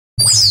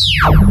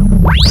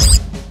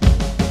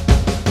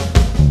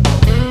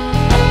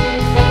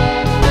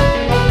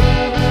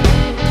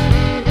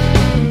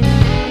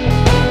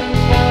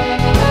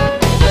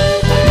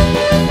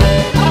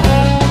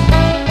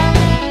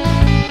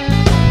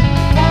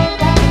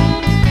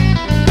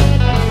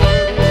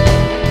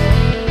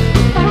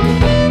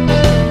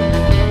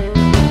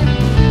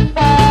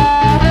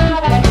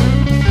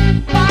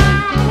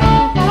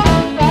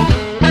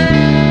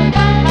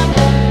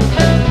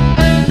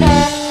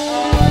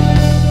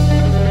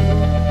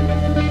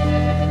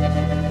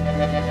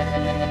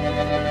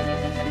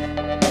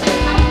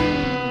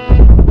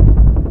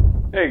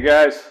Hey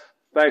guys,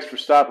 thanks for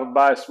stopping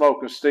by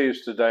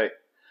SmokinSteve's today.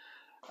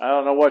 I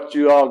don't know what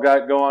you all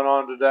got going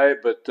on today,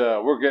 but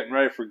we're getting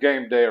ready for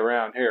game day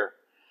around here.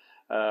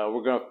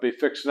 We're going to be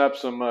fixing up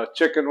some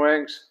chicken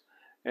wings,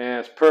 and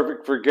it's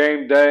perfect for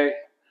game day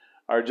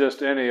or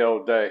just any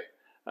old day.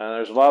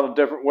 There's a lot of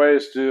different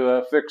ways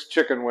to fix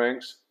chicken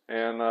wings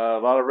and a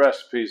lot of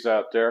recipes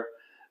out there,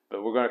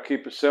 but we're going to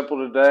keep it simple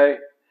today,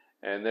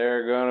 and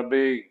they're going to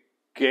be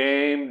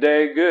game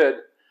day good.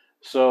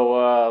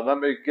 So let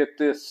me get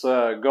this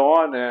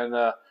going, and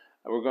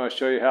we're going to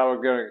show you how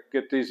we're going to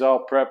get these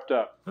all prepped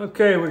up.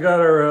 Okay, we got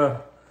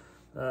our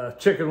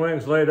chicken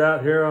wings laid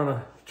out here on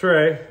a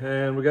tray,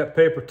 and we got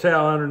paper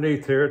towel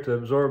underneath here to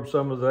absorb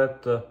some of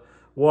that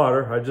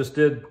water. I just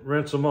did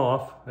rinse them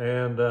off,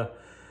 and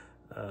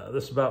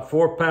this is about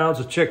 4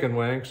 pounds of chicken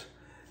wings,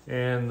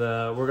 and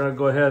we're going to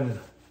go ahead and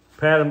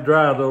pat them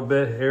dry a little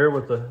bit here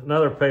with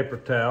another paper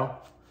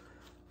towel.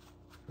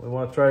 We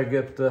want to try to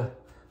get a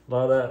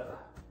lot of that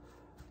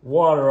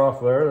water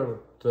off there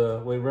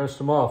that we rinsed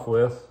them off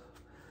with,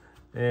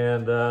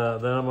 and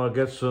then I'm going to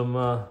get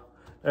some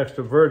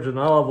extra virgin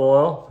olive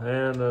oil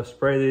and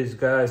spray these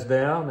guys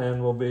down, and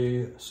we'll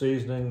be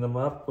seasoning them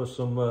up with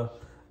some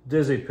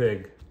Dizzy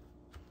Pig.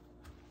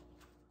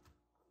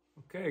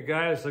 Okay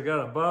guys, I got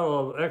a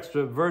bottle of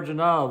extra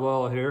virgin olive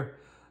oil here.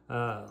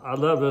 I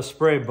love this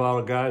spray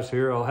bottle, guys.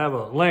 Here I'll have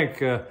a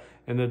link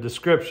in the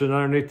description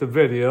underneath the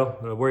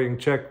video where you can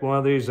check one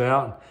of these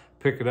out and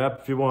pick it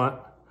up if you want.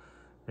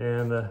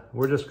 And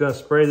we're just going to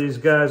spray these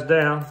guys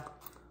down.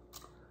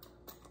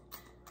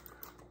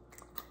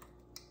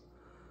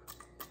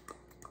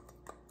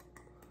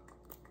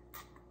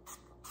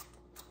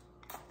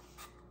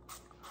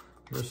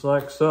 Just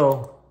like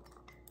so.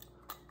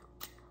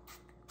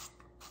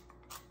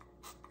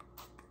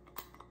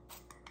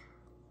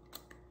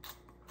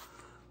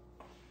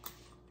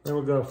 Then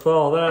we're going to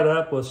follow that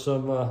up with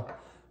some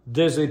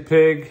Dizzy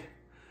Pig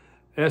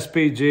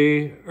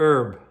SPG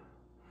herb.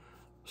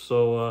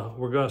 So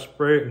we're going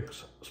to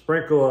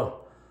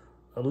sprinkle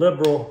a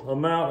liberal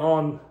amount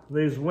on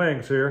these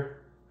wings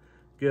here.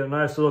 Get a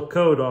nice little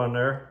coat on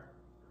there.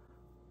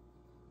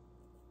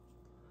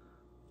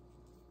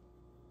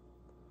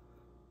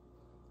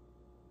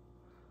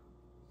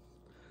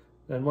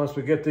 And once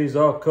we get these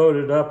all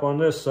coated up on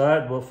this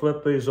side, we'll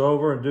flip these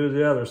over and do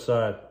the other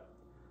side.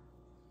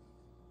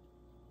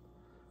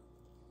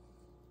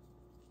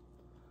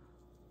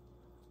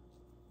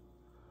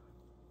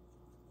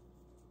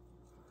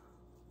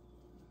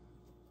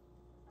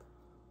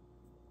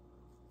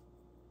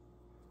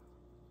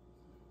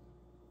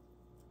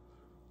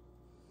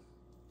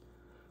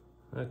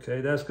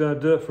 Okay, that's going to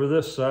do it for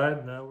this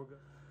side. Now we're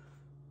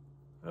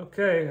going.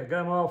 Okay, I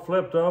got them all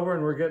flipped over,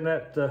 and we're getting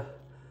that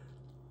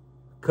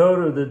coat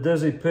of the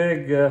Dizzy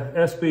Pig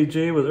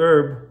SPG with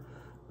herb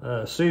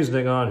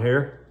seasoning on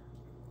here.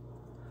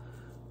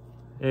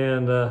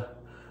 And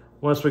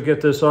once we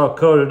get this all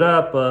coated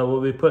up,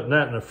 we'll be putting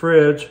that in the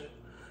fridge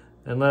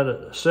and let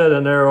it sit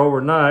in there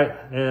overnight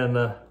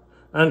and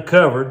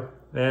uncovered,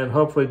 and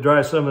hopefully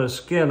dry some of the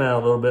skin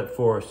out a little bit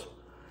for us.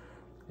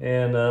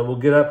 And we'll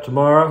get up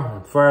tomorrow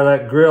and fire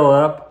that grill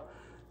up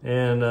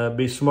and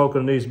be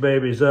smoking these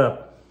babies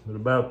up at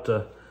about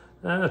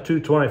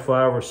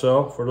 225 or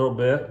so for a little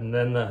bit, and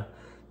then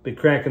be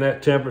cranking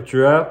that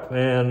temperature up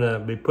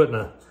and be putting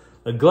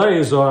a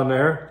glaze on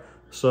there.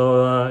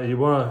 So you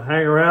want to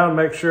hang around,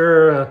 make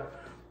sure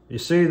you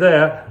see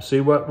that, see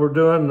what we're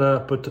doing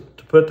to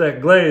put that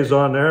glaze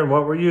on there and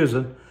what we're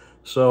using.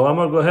 So I'm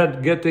going to go ahead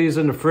and get these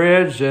in the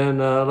fridge and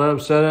let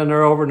them sit in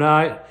there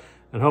overnight,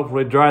 and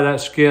hopefully dry that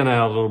skin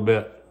out a little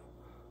bit.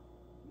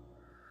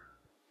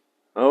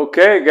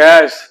 Okay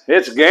guys,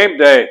 it's game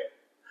day.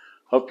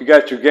 Hope you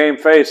got your game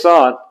face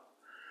on.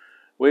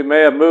 We may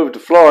have moved to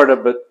Florida,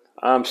 but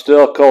I'm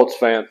still a Colts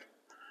fan.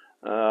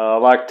 I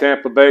like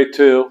Tampa Bay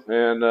too,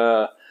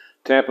 and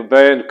Tampa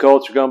Bay and the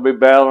Colts are going to be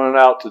battling it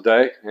out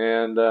today,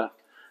 and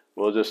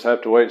we'll just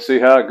have to wait and see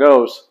how it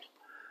goes.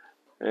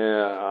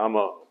 I'm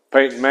a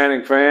Peyton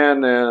Manning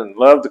fan and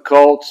love the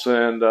Colts,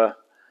 and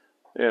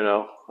you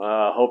know,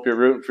 hope you're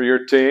rooting for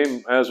your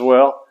team as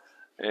well.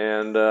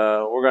 And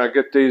we're going to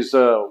get these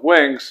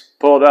wings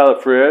pulled out of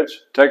the fridge,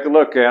 take a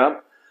look at them,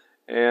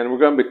 and we're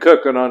going to be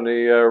cooking on the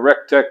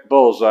RecTeq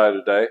BullsEye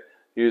today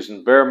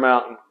using Bear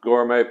Mountain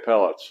gourmet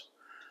pellets.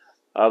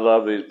 I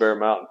love these Bear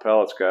Mountain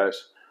pellets,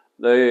 guys.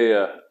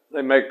 They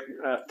make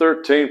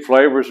 13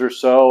 flavors or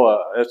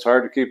so. It's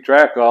hard to keep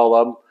track of all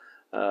of them,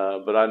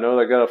 but I know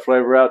they got a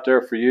flavor out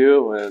there for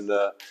you, and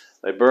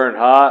they burn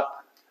hot,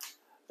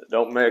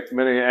 don't make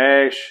many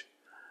ash,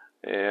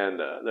 and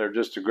they're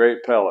just a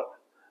great pellet.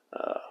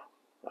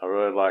 I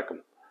really like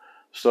them.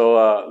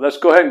 So let's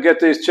go ahead and get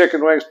these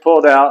chicken wings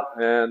pulled out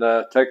and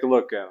take a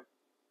look at them.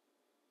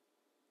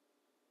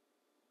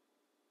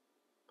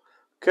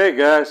 Okay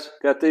guys,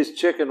 got these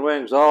chicken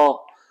wings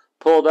all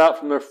pulled out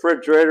from the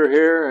refrigerator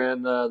here,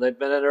 and they've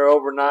been in there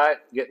overnight,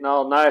 getting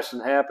all nice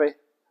and happy.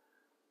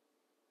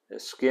 The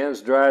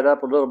skin's dried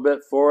up a little bit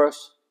for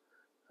us.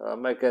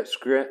 Make that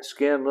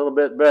skin a little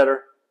bit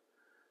better.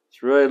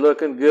 It's really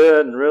looking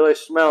good and really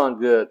smelling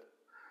good.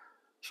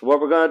 So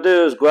what we're going to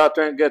do is go out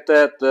there and get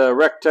that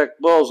RecTeq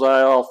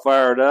BullsEye all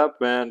fired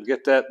up and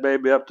get that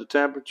baby up to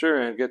temperature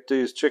and get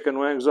these chicken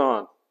wings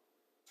on.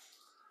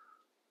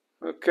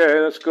 Okay,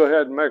 let's go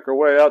ahead and make our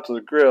way out to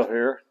the grill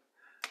here,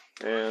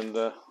 and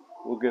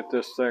we'll get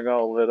this thing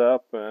all lit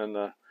up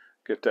and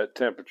get that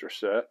temperature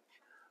set.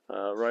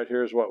 Right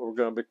here is what we're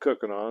going to be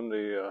cooking on,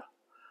 the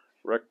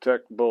RecTeq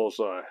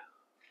BullsEye.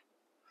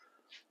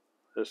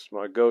 This is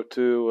my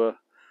go-to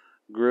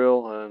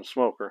grill and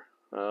smoker.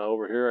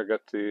 Over here I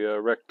got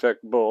the RecTeq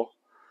Bull,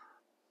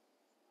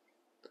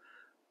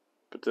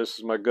 but this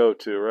is my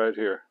go-to right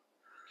here.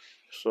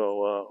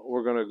 So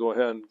we're going to go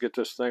ahead and get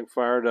this thing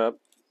fired up.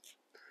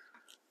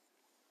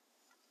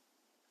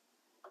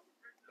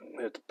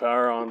 Hit the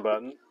power on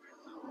button,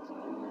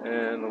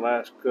 and the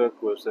last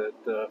cook was at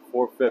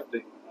 450.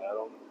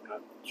 I'm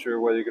not sure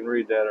whether you can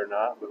read that or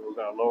not, but we're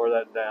going to lower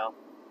that down.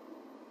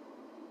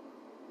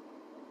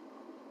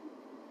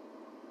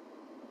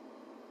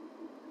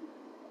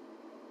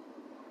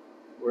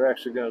 We're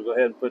actually going to go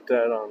ahead and put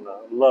that on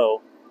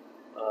low.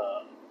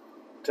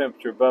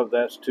 Temperature above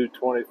that's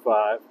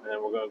 225,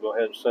 and we're going to go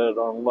ahead and set it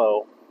on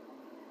low.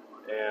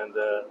 And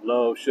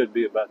low should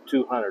be about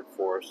 200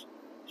 for us.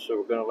 So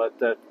we're going to let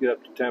that get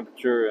up to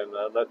temperature and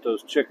let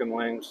those chicken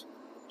wings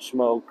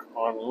smoke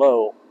on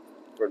low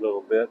for a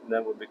little bit, and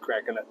then we'll be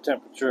cranking that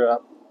temperature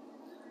up.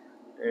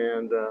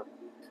 And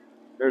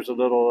there's a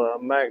little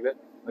magnet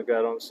I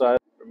got on the side.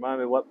 Remind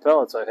me what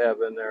pellets I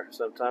have in there.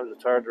 Sometimes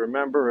it's hard to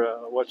remember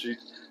what you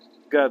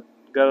got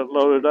it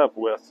loaded up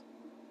with.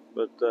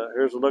 But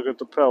here's a look at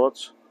the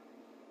pellets.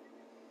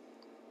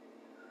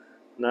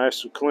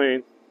 Nice and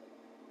clean.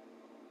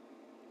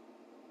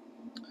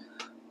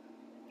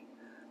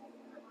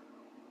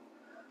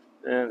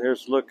 And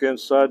here's a look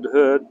inside the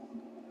hood.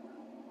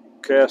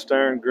 Cast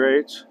iron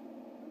grates.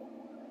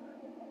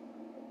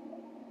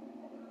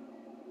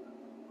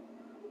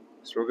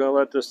 So we're going to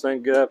let this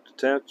thing get up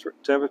to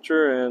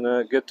temperature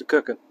and get to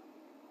cooking.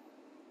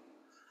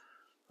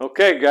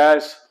 Okay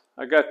guys,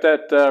 I got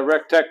that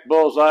RecTeq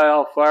BullsEye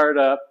all fired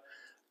up.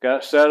 Got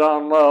it set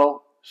on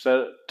low, set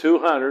it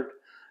 200.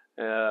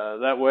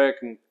 That way I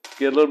can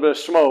get a little bit of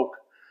smoke.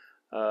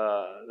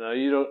 Now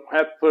you don't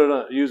have to put it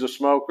on, use a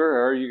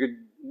smoker, or you could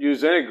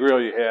use any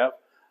grill you have.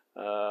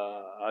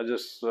 I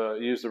just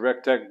use the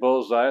RecTeq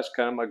BullsEye. It's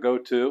kind of my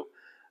go-to.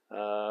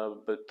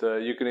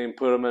 But you can even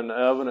put them in the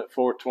oven at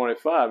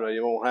 425. Now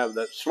you won't have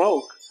that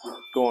smoke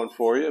going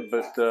for you,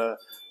 but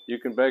you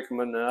can bake them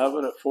in the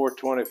oven at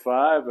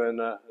 425, and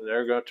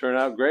they're going to turn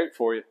out great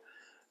for you.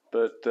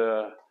 But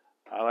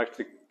I like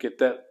to get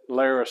that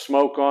layer of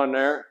smoke on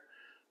there,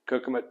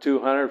 cook them at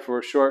 200 for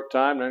a short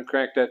time, then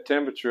crank that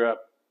temperature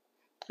up.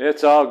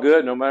 It's all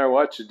good no matter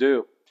what you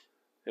do.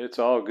 It's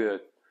all good.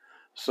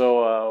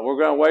 So we're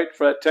going to wait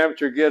for that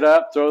temperature to get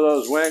up, throw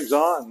those wings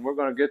on, and we're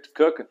going to get to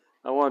cooking.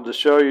 I wanted to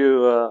show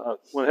you, I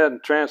went ahead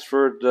and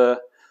transferred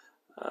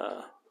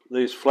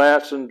these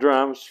flats and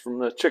drums from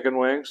the chicken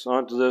wings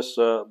onto this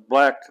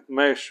black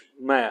mesh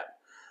mat.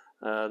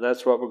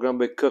 That's what we're going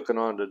to be cooking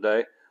on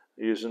today,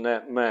 using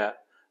that mat.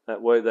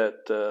 That way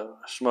that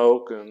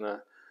smoke and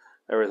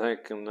everything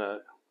can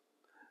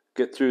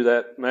get through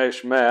that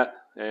mesh mat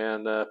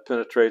and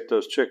penetrate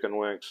those chicken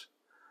wings.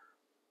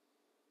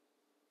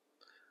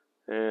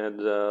 And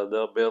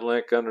there'll be a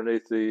link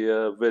underneath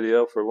the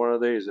video for one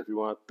of these if you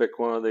want to pick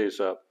one of these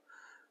up.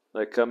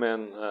 They come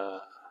in,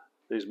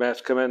 these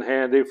mats come in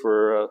handy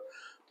for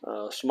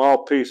small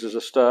pieces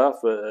of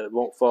stuff. It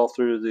won't fall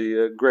through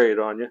the grate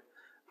on you,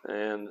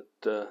 and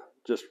it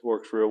just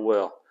works real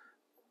well.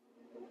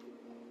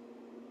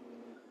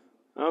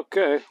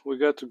 Okay, we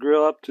got the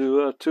grill up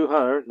to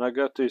 200, and I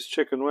got these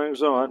chicken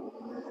wings on,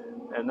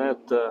 and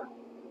that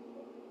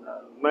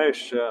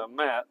mesh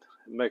mat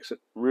makes it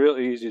real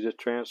easy to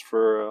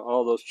transfer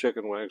all those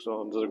chicken wings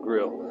onto the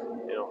grill.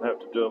 You don't have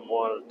to do them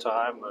one at a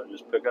time.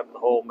 Just pick up the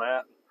whole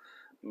mat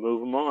and move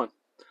them on.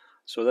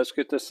 So let's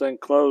get this thing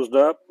closed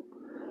up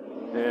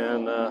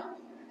and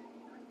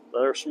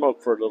let her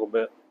smoke for a little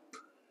bit.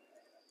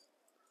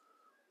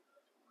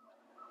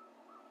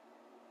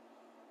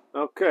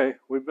 Okay,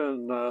 we've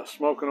been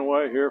smoking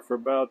away here for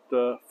about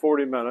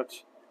 40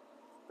 minutes,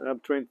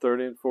 between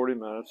 30 and 40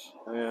 minutes,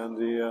 and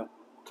the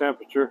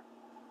temperature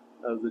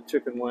of the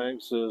chicken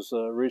wings has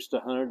reached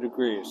 100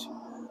 degrees.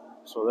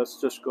 So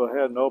let's just go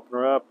ahead and open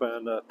her up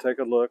and take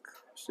a look,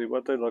 see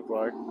what they look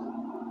like.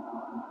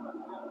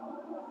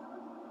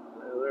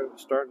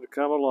 starting to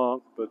come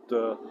along, but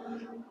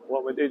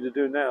what we need to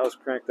do now is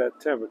crank that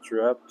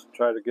temperature up to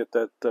try to get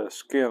that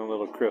skin a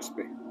little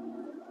crispy.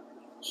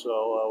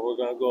 So we're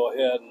going to go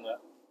ahead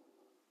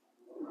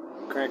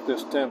and crank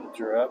this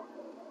temperature up.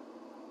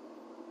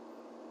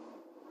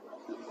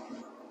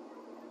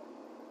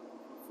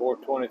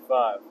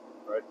 425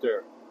 right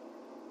there.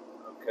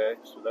 Okay,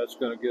 so that's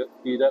going to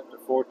heat up to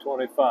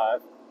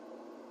 425,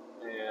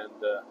 and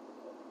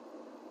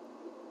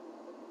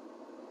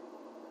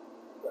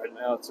right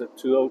now it's at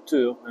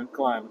 202 and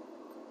climbing.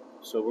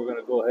 So we're going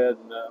to go ahead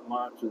and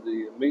monitor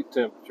the meat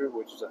temperature,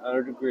 which is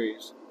 100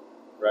 degrees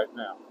right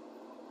now.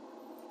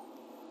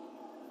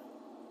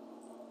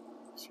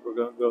 So we're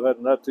going to go ahead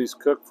and let these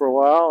cook for a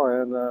while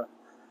and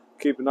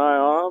keep an eye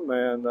on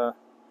them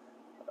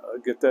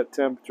and get that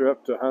temperature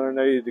up to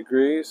 180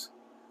 degrees.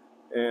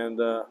 And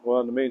well,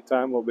 in the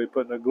meantime, we'll be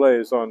putting a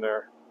glaze on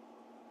there.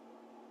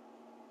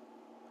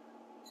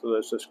 So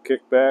let's just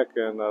kick back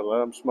and let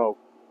them smoke.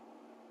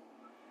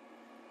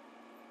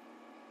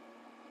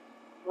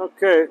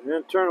 Okay, the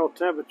internal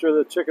temperature of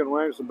the chicken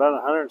wings is about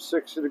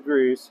 160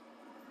 degrees.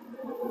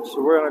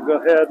 So we're going to go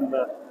ahead and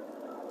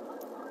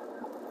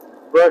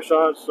brush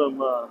on some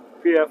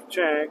PF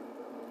Chang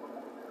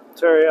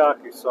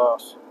teriyaki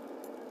sauce.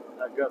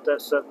 I got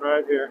that sitting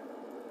right here.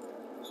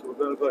 So we're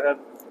going to go ahead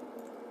and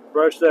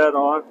brush that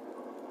on.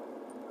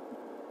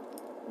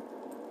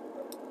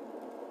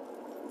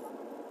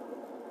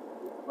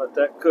 Let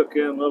that cook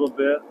in a little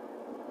bit.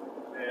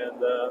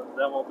 And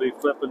then we'll be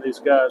flipping these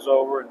guys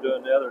over and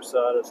doing the other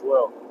side as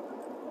well.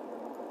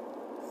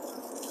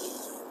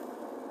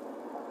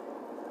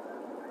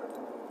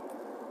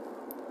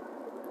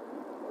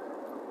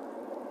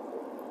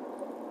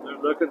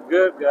 They're looking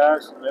good,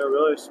 guys, and they're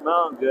really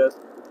smelling good.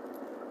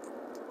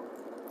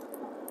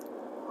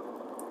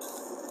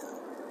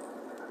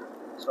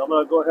 So I'm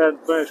going to go ahead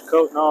and finish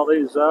coating all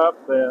these up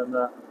and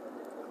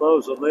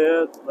close the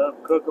lid, let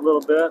them cook a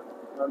little bit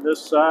on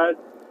this side,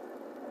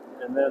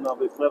 and then I'll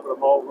be flipping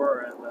them over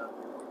and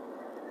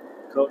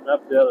coating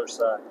up the other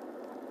side.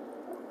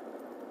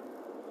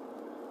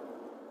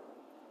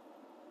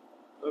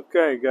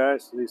 Okay,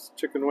 guys, these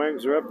chicken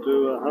wings are up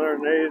to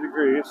 180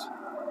 degrees.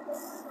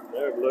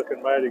 They're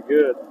looking mighty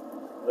good.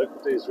 Look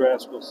at these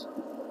rascals.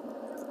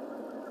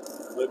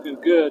 Looking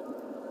good.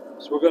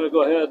 So we're going to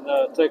go ahead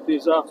and take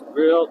these off the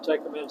grill,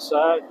 take them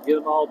inside, and get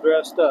them all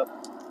dressed up.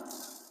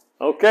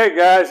 Okay,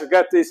 guys, I've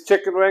got these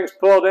chicken wings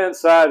pulled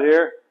inside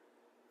here.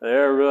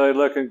 They're really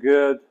looking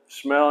good,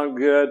 smelling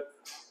good.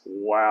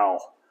 Wow.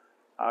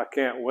 I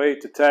can't wait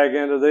to tag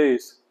into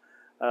these.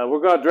 We're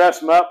going to dress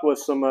them up with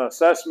some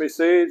sesame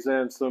seeds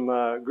and some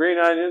green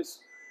onions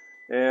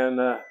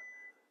and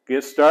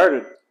get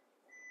started.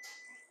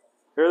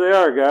 Here they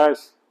are,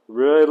 guys.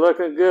 Really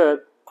looking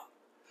good.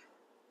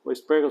 We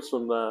sprinkled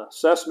some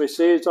sesame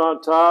seeds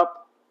on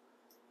top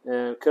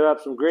and cut up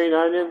some green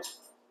onions.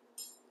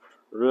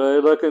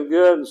 Really looking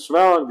good and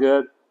smelling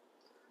good.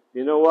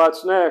 You know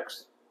what's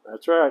next?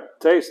 That's right,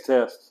 taste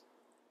test.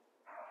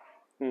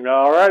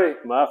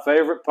 Alrighty, my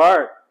favorite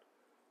part.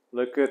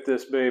 Look at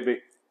this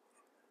baby.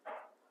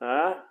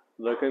 Huh?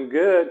 Looking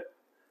good.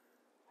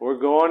 We're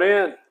going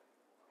in.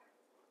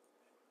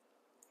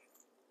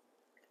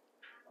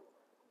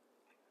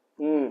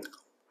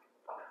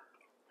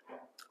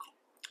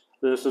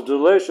 This is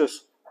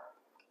delicious.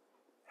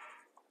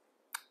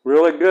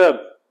 Really good.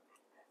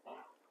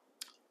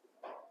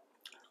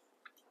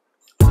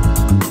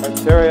 That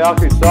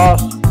teriyaki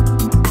sauce.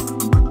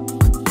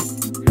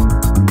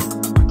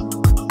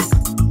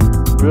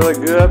 Really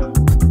good.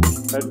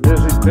 That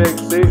Dizzy Pig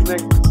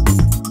Seasoning.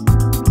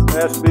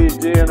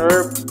 SBG and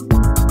herb.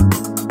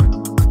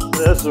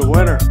 This is a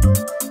winner.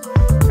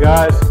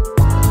 Guys,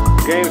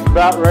 game's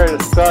about ready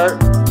to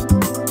start.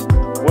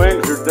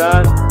 Wings are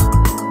done.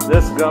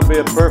 This is going to be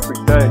a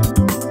perfect day.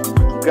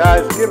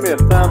 Guys, give me a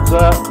thumbs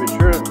up. Be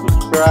sure to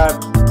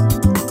subscribe.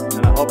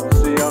 And I hope to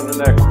see you on the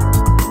next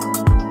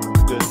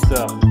one. Good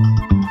stuff.